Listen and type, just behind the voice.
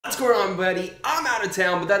going on, buddy? I'm out of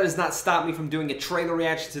town, but that does not stop me from doing a trailer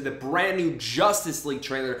reaction to the brand new Justice League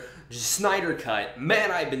trailer, Snyder Cut.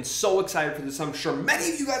 Man, I've been so excited for this. I'm sure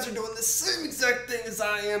many of you guys are doing the same exact thing as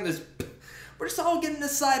I am. We're just all getting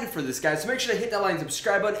excited for this, guys. So make sure to hit that like and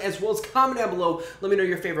subscribe button, as well as comment down below. Let me know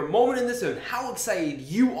your favorite moment in this and how excited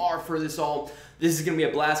you are for this all. This is going to be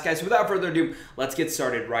a blast, guys. So without further ado, let's get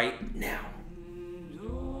started right now.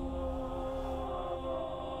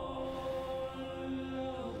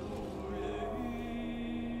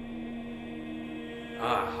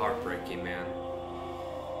 Heartbreaking, man.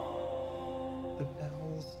 The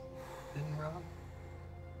bell's been rung.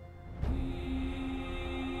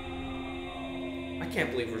 I can't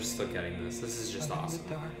believe we're still getting this. This is just awesome. In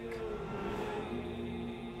the dark,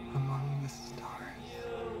 among the stars,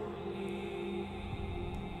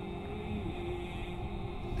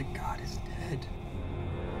 the god is dead.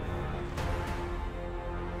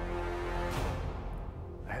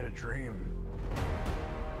 I had a dream.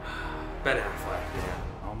 Ben Affleck, yeah.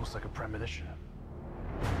 Almost like a premonition.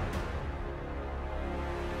 I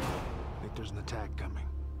think there's an attack coming.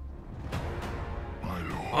 My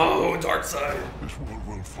lord, Oh, Darkseid. this world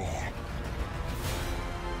will fall.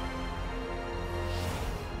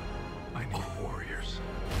 I need warriors.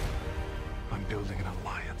 I'm building an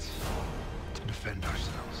alliance to defend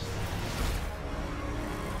ourselves.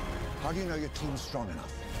 How do you know your team's strong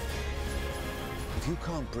enough? If you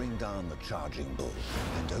can't bring down the charging bull,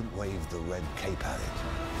 then don't wave the red cape at it.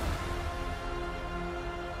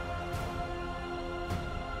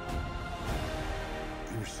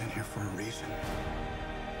 You were sent here for a reason.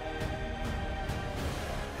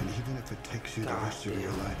 And even if it takes you the rest of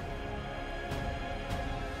your life,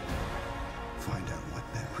 find out what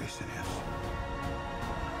that reason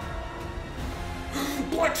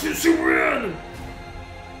is. Black Superman!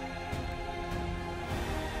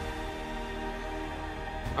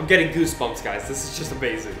 I'm getting goosebumps, guys. This is just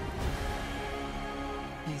amazing.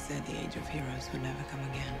 They said the age of heroes would never come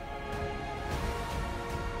again.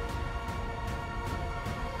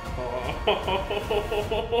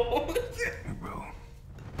 It will.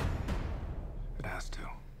 It has to.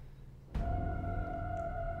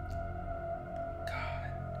 God.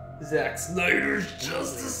 Zack Snyder's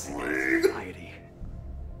Justice League. Society,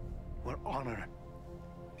 where honor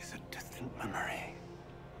is a distant memory.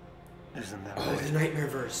 Isn't that Oh, right? the Nightmare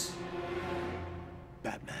Verse.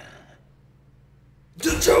 Batman?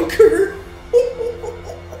 The Joker.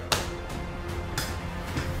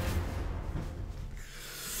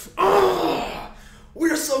 Oh,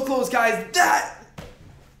 we're so close, guys.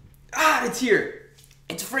 It's here.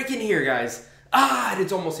 It's freaking here, guys.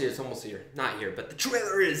 It's almost here. It's almost here. Not here, but the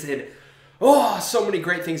trailer is in. Oh, so many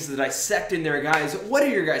great things to dissect in there, guys. What are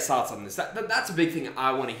your guys' thoughts on this? That's a big thing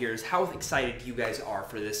I want to hear, is how excited you guys are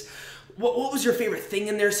for this. What was your favorite thing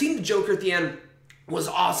in there? Seeing the Joker at the end was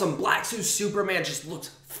awesome. Black Suit Superman just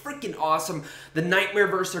looked freaking awesome. The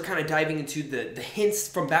Nightmareverse, they're kind of diving into the hints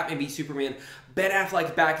from Batman v Superman. Ben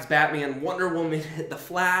Affleck back as Batman. Wonder Woman, The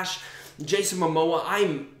Flash, Jason Momoa.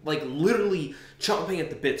 I'm like literally chomping at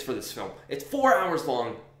the bits for this film. It's 4 hours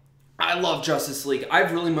long. I love Justice League.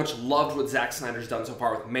 I've really much loved what Zack Snyder's done so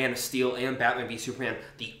far with Man of Steel and Batman v Superman,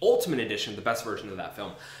 the Ultimate Edition, the best version of that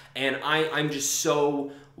film. And I'm just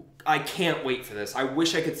so... I can't wait for this. I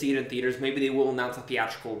wish I could see it in theaters. Maybe they will announce a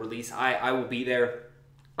theatrical release. I will be there.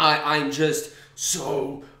 I'm just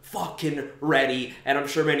so fucking ready, and I'm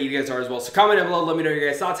sure many of you guys are as well. So comment down below, let me know your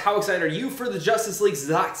guys' thoughts. How excited are you for the Justice League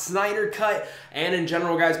Zack Snyder Cut? And in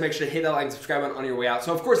general, guys, make sure to hit that like and subscribe button on your way out.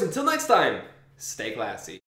 So of course, until next time, stay classy.